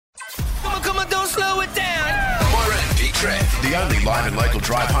slow it down. Moira and Big Trev, the only live and local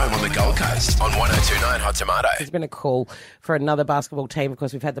drive home on the Gold Coast on 102.9 Hot Tomato. There's been a call for another basketball team. Of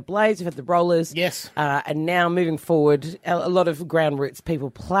course, we've had the Blades, we've had the Rollers. Yes. And now moving forward, a lot of ground roots people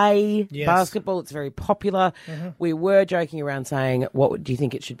play basketball. It's very popular. We were joking around saying, what do you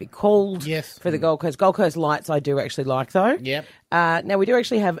think it should be called for the Gold Coast? Gold Coast Lights I do actually like, though. Yep. Now, we do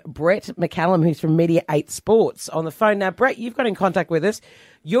actually have Brett McCallum, who's from Media 8 Sports, on the phone. Now, Brett, you've got in contact with us.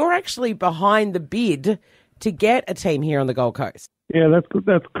 You're actually behind the bid to get a team here on the Gold Coast. Yeah,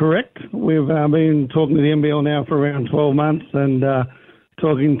 that's correct. We've been talking to the NBL now for around 12 months and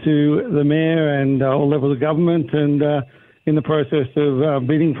talking to the mayor and all levels of government and in the process of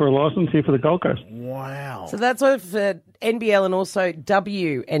bidding for a licence here for the Gold Coast. Wow. So that's for NBL and also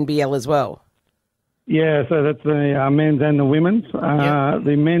WNBL as well. Yeah, so that's the men's and the women's.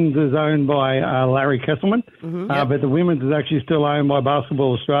 The men's is owned by Larry Kesselman, but the women's is actually still owned by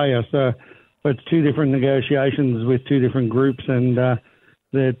Basketball Australia. So it's two different negotiations with two different groups, and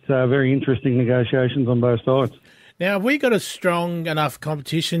it's very interesting negotiations on both sides. Now, have we got a strong enough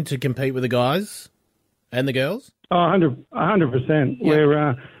competition to compete with the guys and the girls? Oh, 100%.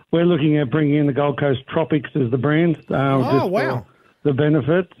 Yeah. We're looking at bringing in the Gold Coast Tropics as the brand. Wow. For the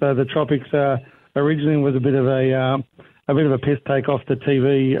benefit. So the Tropics originally was a bit of a piss take off the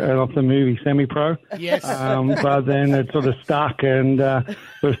TV and off the movie Semi-Pro. Yes. But then it sort of stuck, and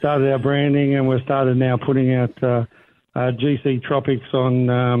we've started our branding, and we've started now putting out GC Tropics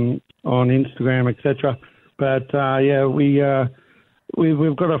on Instagram, etc. But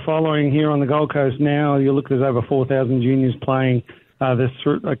we've got a following here on the Gold Coast now. You look, there's over 4,000 juniors playing. There's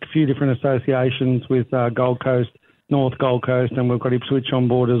a few different associations with Gold Coast, North Gold Coast, and we've got Ipswich on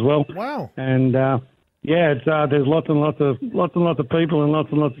board as well. Wow. And it's there's lots and lots of people and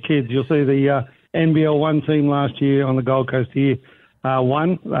lots of kids. You'll see the NBL 1 team last year on the Gold Coast here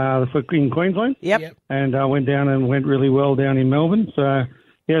won in Queensland. Yep. And went really well down in Melbourne. So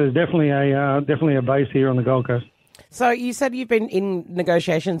there's definitely a base here on the Gold Coast. So you said you've been in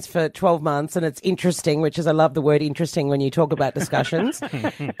negotiations for 12 months, and it's interesting, which is, I love the word interesting when you talk about discussions.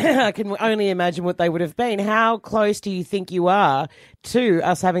 I can only imagine what they would have been. How close do you think you are to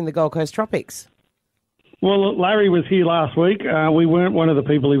us having the Gold Coast Tropics? Well, Larry was here last week. We weren't one of the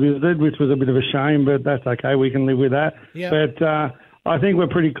people he visited, which was a bit of a shame, but that's okay. We can live with that. Yep. But I think we're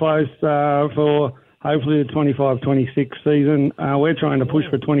pretty close for hopefully the 25-26 season. We're trying to push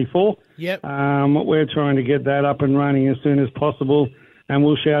for 24. Yep. We're trying to get that up and running as soon as possible, and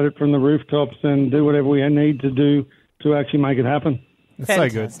we'll shout it from the rooftops and do whatever we need to do to actually make it happen. It's so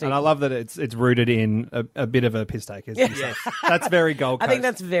good. And I love that it's rooted in a bit of a piss take. Yes. That's very Gold Coast. I think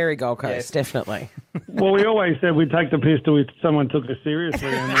that's very Gold Coast, definitely. Well, we always said we'd take the piss till someone took us seriously,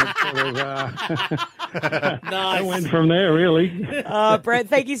 and that sort of Nice. went from there, really. Brett,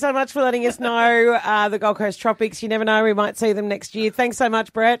 thank you so much for letting us know the Gold Coast Tropics. You never know, we might see them next year. Thanks so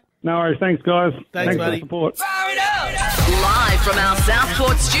much, Brett. No worries. Thanks, guys. Thanks, for buddy. the support. Fire it up. Live from our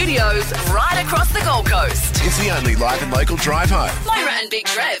Southport studios, right across the Gold Coast. It's the only live and local drive home. Moira and Big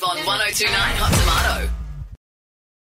Trev on 102.9 Hot Tomato.